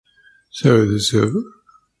So there's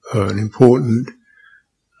an important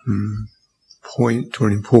point or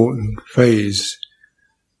an important phase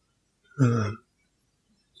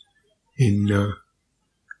in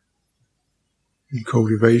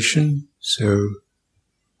cultivation. So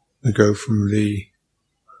we go from the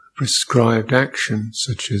prescribed action,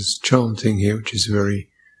 such as chanting here, which is very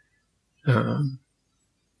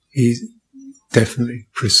definitely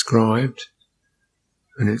prescribed,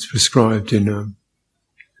 and it's prescribed in a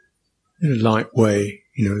light way.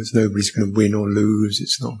 There's nobody's going to win or lose.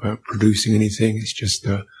 It's not about producing anything. It's just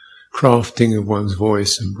a crafting of one's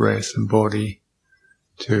voice and breath and body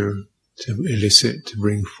to elicit, to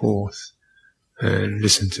bring forth, and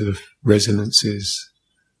listen to the resonances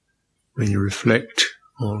when you reflect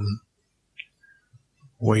on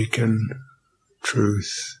awaken,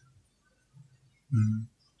 truth,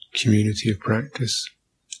 community of practice.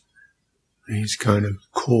 These kind of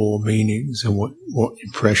core meanings and what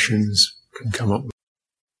impressions can come up with.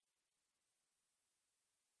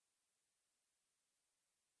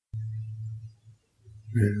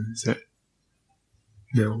 Is that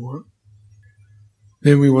now what?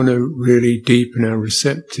 Then we want to really deepen our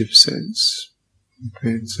receptive sense.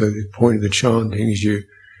 Okay? So the point of the chanting is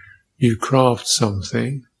you craft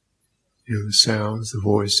something, the sounds, the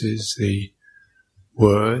voices, the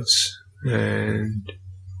words, and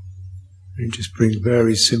just bring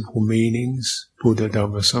very simple meanings. Buddha,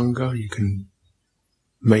 Dhamma, Sangha. You can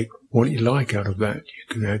make what you like out of that. You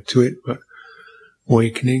can add to it, but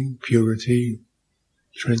awakening, purity,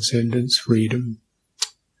 transcendence, freedom,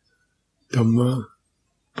 Dhamma,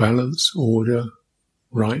 balance, order,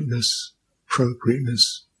 rightness,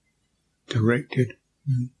 appropriateness, directed.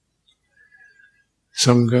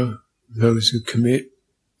 Sangha, those who commit,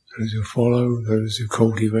 those who follow, those who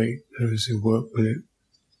cultivate, those who work with it.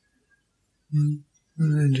 And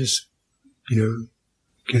then just,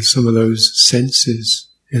 get some of those senses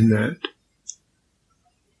in that.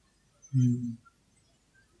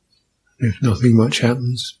 If nothing much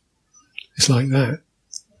happens, it's like that.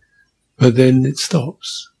 But then it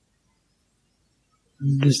stops.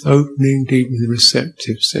 And just opening deep in the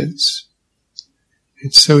receptive sense.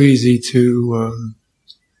 It's so easy to,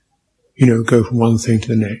 go from one thing to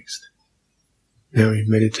the next. Now we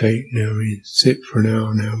meditate, now we sit for an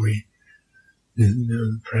hour, now we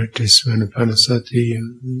practice Anapanasati,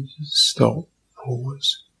 and stop,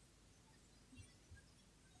 pause.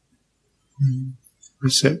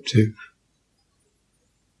 Receptive.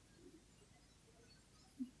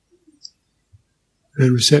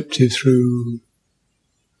 And receptive through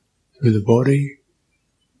the body,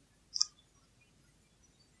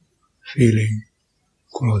 feeling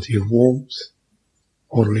quality of warmth,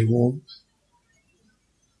 bodily warmth,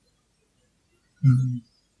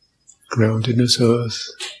 groundedness, earth,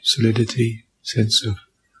 solidity, sense of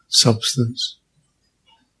substance,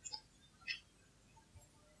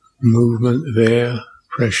 movement of air,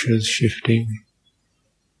 pressures shifting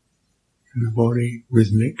in the body,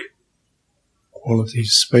 rhythmic quality,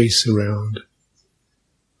 space around.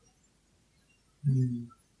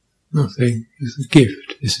 Nothing is a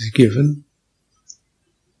gift. This is given.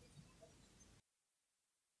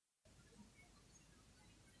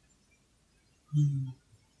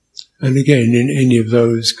 And again, in any of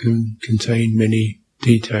those can contain many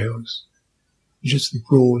details. Just the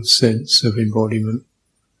broad sense of embodiment.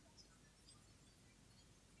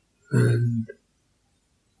 And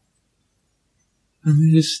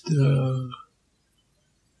just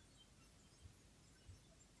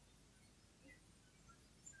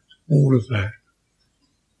all of that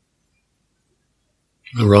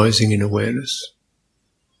arising in awareness.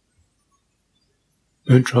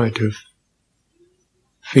 Don't try to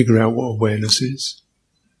figure out what awareness is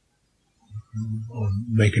or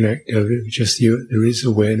make an act of it. Just there is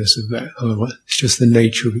awareness of that. Otherwise, it's just the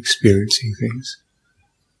nature of experiencing things.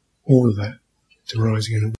 All of that is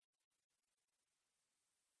arising in awareness.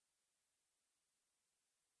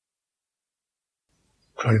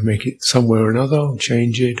 Try to make it somewhere or another, or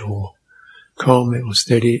change it, or calm it, or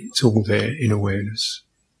steady it. It's all there in awareness.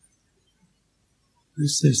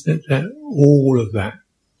 There's all of that.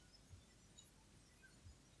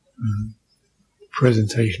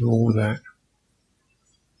 Presentation, all of that.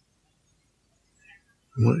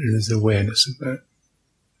 And there's awareness of that.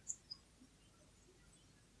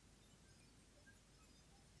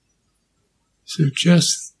 So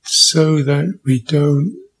just so that we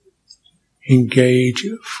don't engage,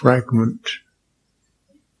 fragment,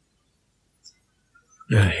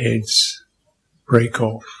 our heads break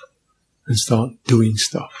off and start doing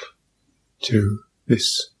stuff to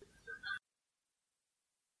this.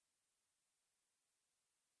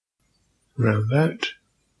 Around that,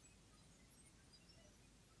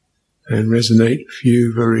 and resonate a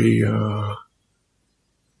few very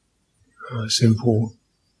simple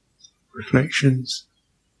reflections.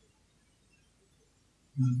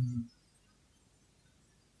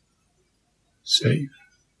 Safe.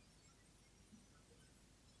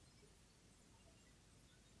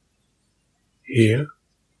 Here.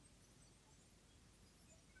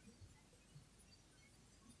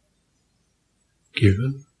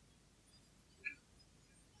 Given.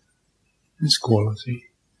 This quality.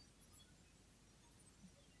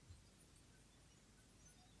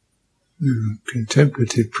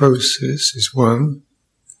 Contemplative process is one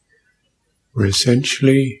where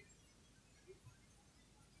essentially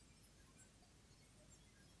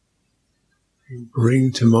you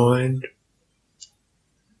bring to mind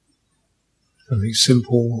something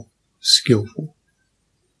simple, skillful,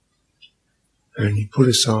 and you put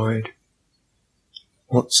aside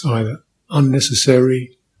what's either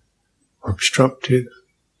unnecessary, obstructive,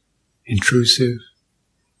 intrusive,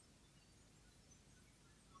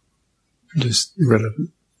 just irrelevant.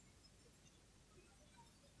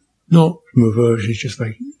 Not from aversion,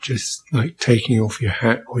 just like taking off your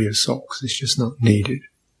hat or your socks. It's just not needed.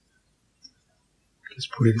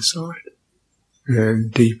 Just put it aside and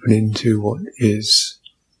deepen into what is,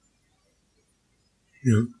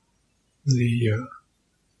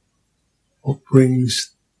 what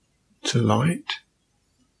brings to light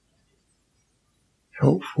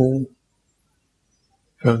helpful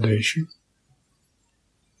foundation.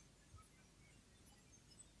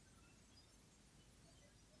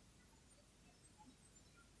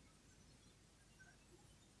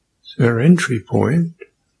 So our entry point,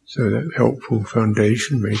 so that helpful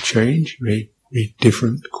foundation may change, may be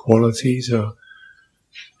different qualities are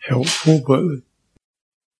helpful, but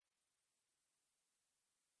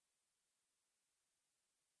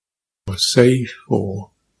or safe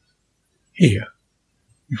or here.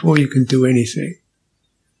 Before you can do anything,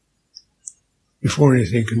 before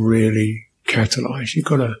anything can really catalyze, you've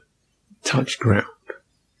got to touch ground.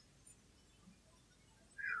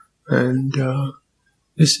 And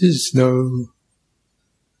this is no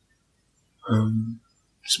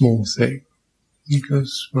small thing,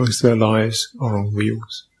 because most of their lives are on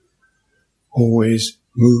wheels, always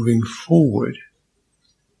moving forward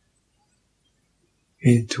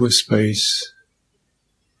into a space.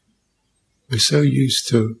 We're so used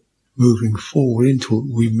to moving forward into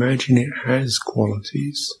it, we imagine it has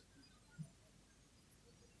qualities,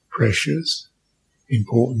 pressures,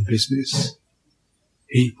 important business,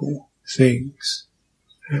 people, things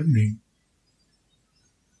happening.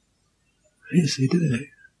 Yes, they do that.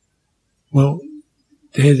 Well,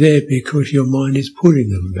 they're there because your mind is putting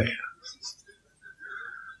them there.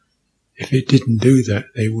 If it didn't do that,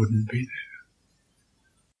 they wouldn't be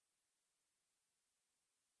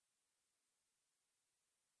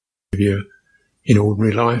there. In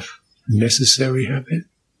ordinary life, necessary habit,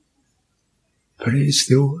 but it is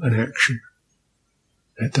still an action.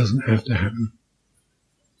 That doesn't have to happen.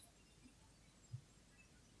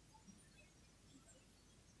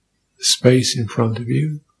 The space in front of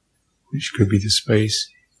you, which could be the space,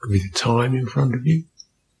 could be the time in front of you,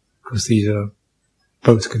 because these are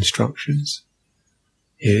both constructions,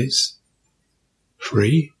 is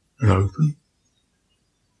free and open.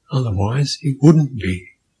 Otherwise, it wouldn't be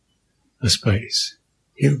a space.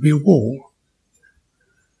 It would be a wall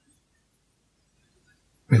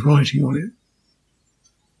with writing on it.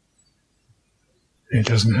 It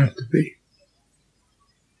doesn't have to be.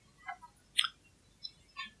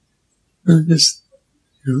 And just,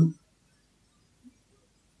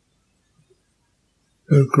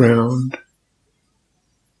 go ground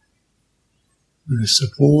and the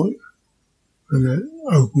support and that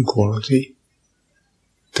open quality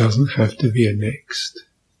doesn't have to be a next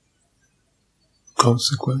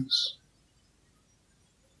consequence,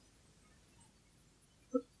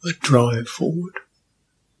 a drive forward.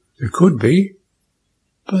 There could be,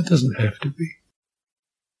 but it doesn't have to be.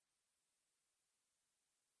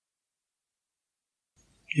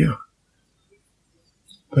 Yeah.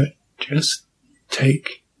 But just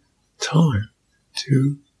take time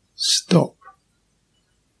to stop.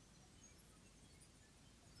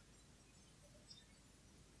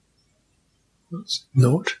 What's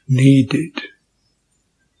not needed.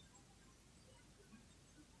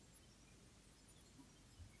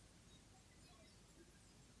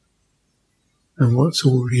 And what's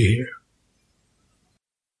already here.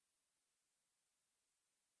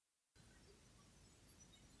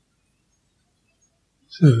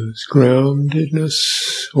 So this groundedness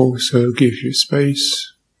also gives you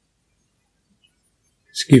space.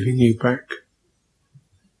 It's giving you back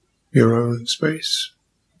your own space.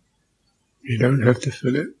 You don't have to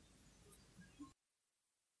fill it.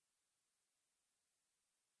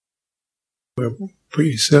 But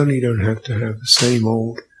you certainly don't have to have the same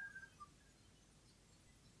old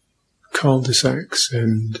cul-de-sacs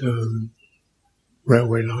and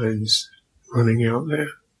railway lines running out there.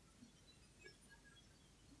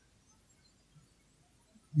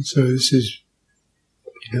 And so this is,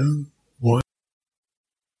 why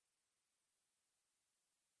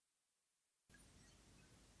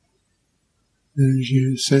as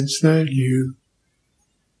you sense that, you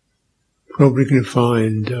probably going to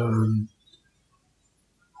find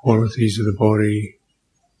qualities of the body,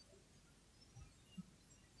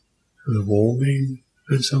 the warming,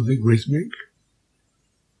 and something rhythmic,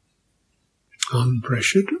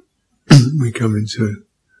 unpressured. We come into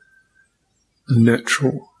a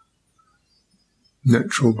natural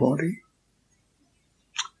body.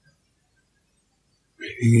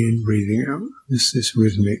 Breathing in, breathing out. This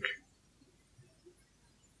rhythmic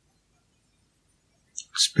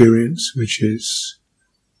experience, which is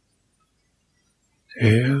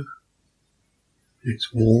air,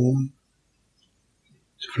 it's warm,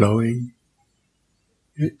 it's flowing,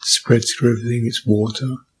 it spreads through everything, it's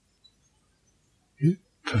water, it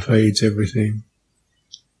pervades everything,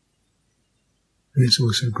 and it's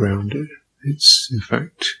also grounded. It's in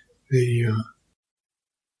fact you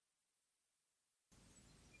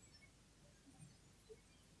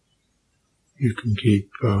can keep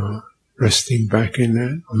resting back in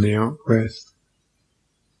that on the out breath,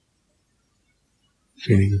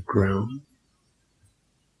 feeling of ground.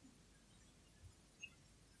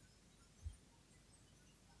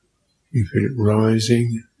 You feel it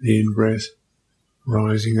rising, the in-breath,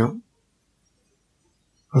 rising up,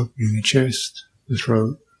 opening the chest, the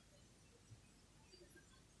throat,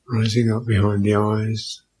 rising up behind the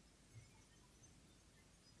eyes,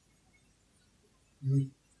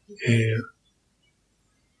 air,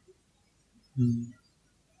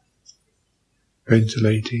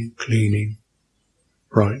 ventilating, cleaning,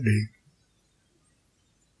 brightening.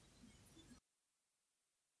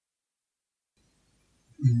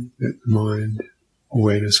 Let the mind,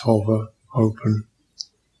 awareness hover, open,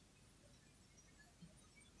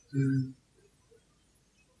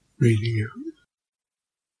 breathing out.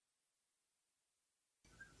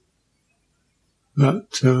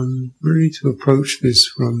 But really to approach this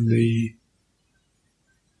from the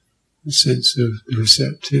sense of the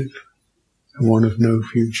receptive and one of no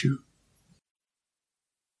future.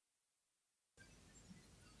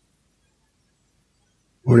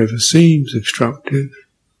 Whatever seems obstructive,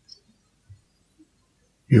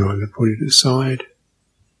 you either put it aside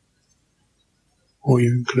or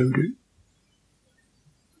you include it.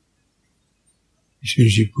 As soon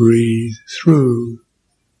as you breathe through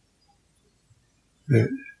that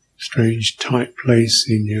strange tight place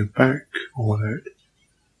in your back or that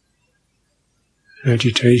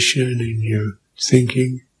agitation in your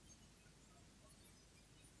thinking,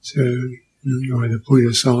 so you either put it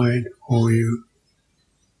aside or you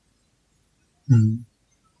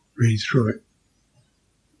breathe through it.